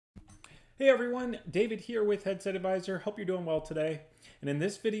Hey everyone, David here with Headset Advisor. Hope you're doing well today. And in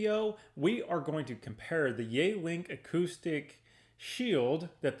this video, we are going to compare the Yealink acoustic shield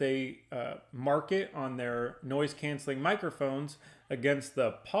that they market on their noise canceling microphones against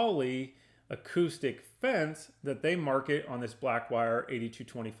the Poly acoustic fence that they market on this Blackwire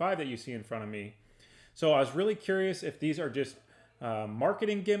 8225 that you see in front of me. So I was really curious if these are just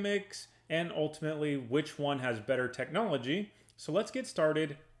marketing gimmicks and ultimately which one has better technology. So let's get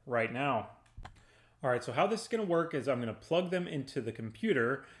started right now. All right, so how this is going to work is I'm going to plug them into the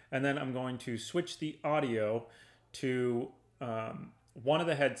computer and then I'm going to switch the audio to one of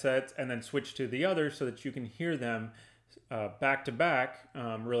the headsets and then switch to the other so that you can hear them back to back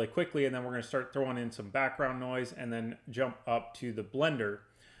really quickly. And then we're going to start throwing in some background noise and then jump up to the blender.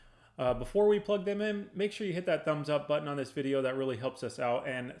 Before we plug them in, make sure you hit that thumbs up button on this video. That really helps us out.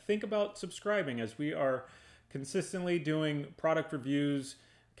 And think about subscribing, as we are consistently doing product reviews,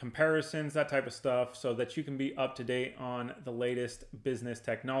 comparisons, that type of stuff, so that you can be up to date on the latest business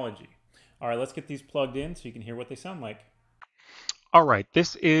technology. All right, let's get these plugged in so you can hear what they sound like. All right,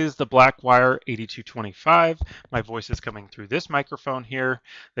 this is the Blackwire 8225. My voice is coming through this microphone here.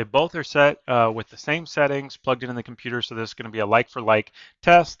 They both are set with the same settings plugged in the computer, so this is going to be a like-for-like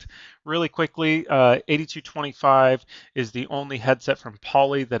test. Really quickly, 8225 is the only headset from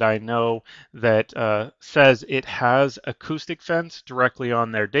Poly that I know that says it has Acoustic Fence directly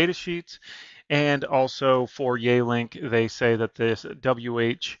on their data sheets. And also for Yealink, they say that this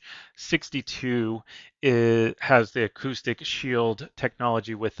WH62 has the acoustic shield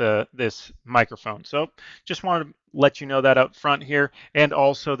technology with this microphone. So just wanted to let you know that up front here. And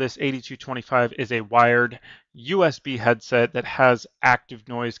also this 8225 is a wired USB headset that has active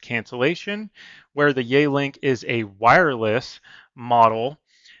noise cancellation, where the Yealink is a wireless model,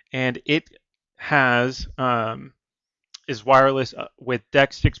 and it has is wireless with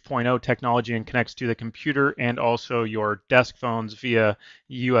DEX 6.0 technology and connects to the computer and also your desk phones via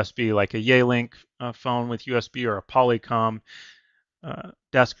USB, like a Yealink phone with USB or a Polycom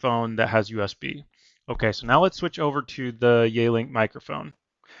desk phone that has USB. Okay, so now let's switch over to the Yealink microphone.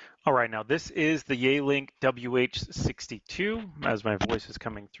 All right, now this is the Yealink WH62, as my voice is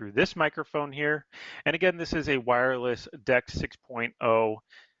coming through this microphone here. And again, this is a wireless DEX 6.0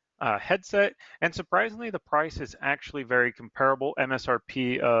 headset, and surprisingly the price is actually very comparable.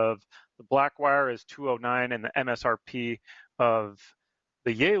 MSRP of the Blackwire is $209 and the MSRP of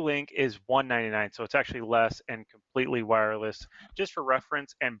the Yealink is $199, so it's actually less and completely wireless, just for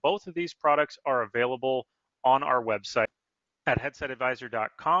reference. And both of these products are available on our website at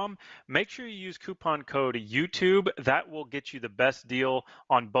headsetadvisor.com. Make sure you use coupon code YouTube. That will get you the best deal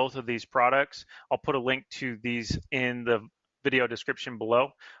on both of these products. I'll put a link to these in the video description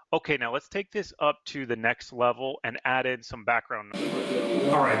below. Okay, now let's take this up to the next level and add in some background noise.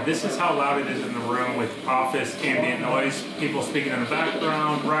 All right, this is how loud it is in the room with office ambient noise. People speaking in the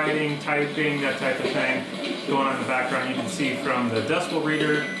background, writing, typing, that type of thing going on in the background. You can see from the decibel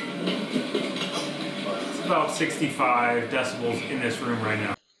reader, it's about 65 decibels in this room right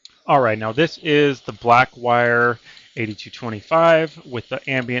now. All right, now this is the Blackwire 8225 with the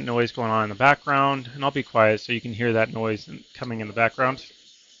ambient noise going on in the background, and I'll be quiet so you can hear that noise coming in the background.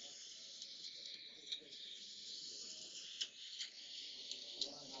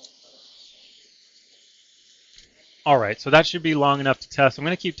 All right, so that should be long enough to test. I'm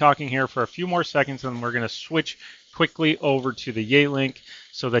going to keep talking here for a few more seconds, and we're going to switch quickly over to the Yealink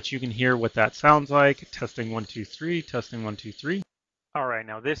so that you can hear what that sounds like. Testing 1 2 3, testing 1 2 3. All right,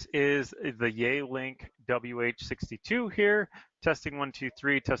 now this is the Yealink WH62 here. Testing 1 2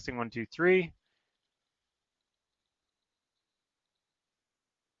 3, testing 1 2 3.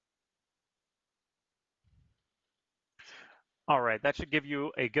 All right, that should give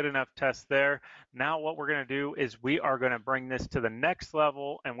you a good enough test there. Now what we're going to do is we are going to bring this to the next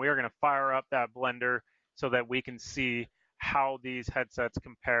level, and we are going to fire up that blender so that we can see how these headsets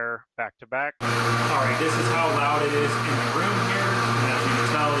compare back to back. All right, this is how loud it is in the room here. And as you can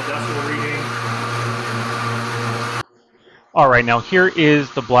tell, the decibel reading. All right, now here is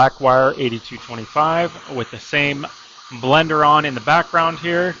the Blackwire 8225 with the same blender on in the background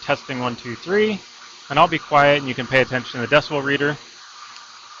here. Testing 1 2 3. And I'll be quiet and you can pay attention to the decibel reader.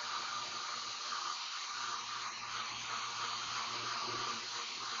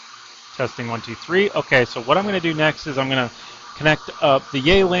 Testing 1 2 3. Okay, so what I'm going to do next is I'm going to connect up the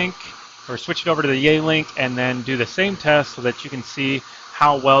Yealink, or switch it over to the Yealink, and then do the same test so that you can see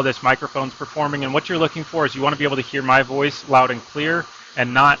how well this microphone's performing. And what you're looking for is you want to be able to hear my voice loud and clear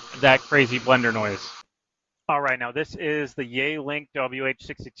and not that crazy blender noise. All right, now this is the Yealink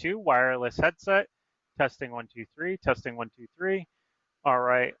WH62 wireless headset. Testing 1 2 3, testing 1 2 3. All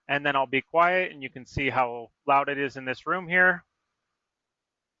right, and then I'll be quiet and you can see how loud it is in this room here.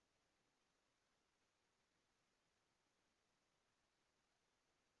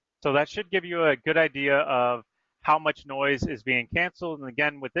 So that should give you a good idea of how much noise is being canceled. And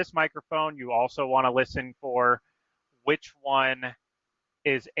again, with this microphone, you also want to listen for which one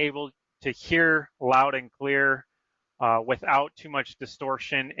is able to hear loud and clear without too much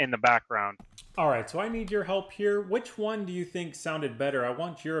distortion in the background. All right, so I need your help here. Which one do you think sounded better? I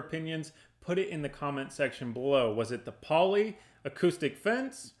want your opinions. Put it in the comment section below. Was it the Poly Acoustic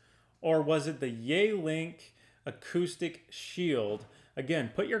Fence or was it the Yealink Acoustic Shield?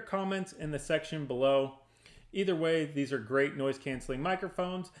 Again, put your comments in the section below. Either way, these are great noise canceling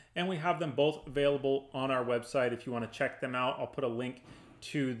microphones and we have them both available on our website. If you want to check them out, I'll put a link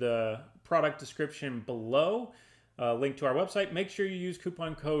to the product description below. Link to our website. Make sure you use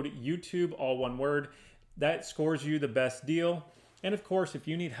coupon code YouTube, all one word. That scores you the best deal. And of course, if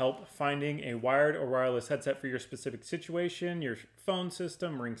you need help finding a wired or wireless headset for your specific situation, your phone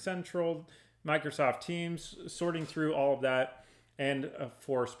system, Ring Central, Microsoft Teams, sorting through all of that, and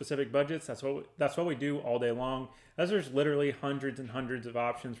for specific budgets, that's what we do all day long, as there's literally hundreds and hundreds of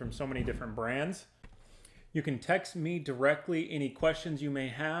options from so many different brands. You can text me directly any questions you may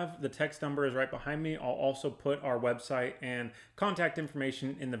have. The text number is right behind me. I'll also put our website and contact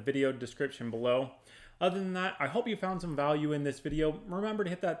information in the video description below. Other than that, I hope you found some value in this video. Remember to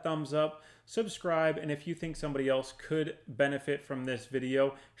hit that thumbs up, subscribe, and if you think somebody else could benefit from this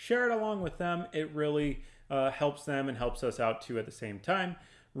video, share it along with them. It really helps them and helps us out too at the same time.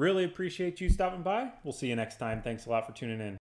 Really appreciate you stopping by. We'll see you next time. Thanks a lot for tuning in.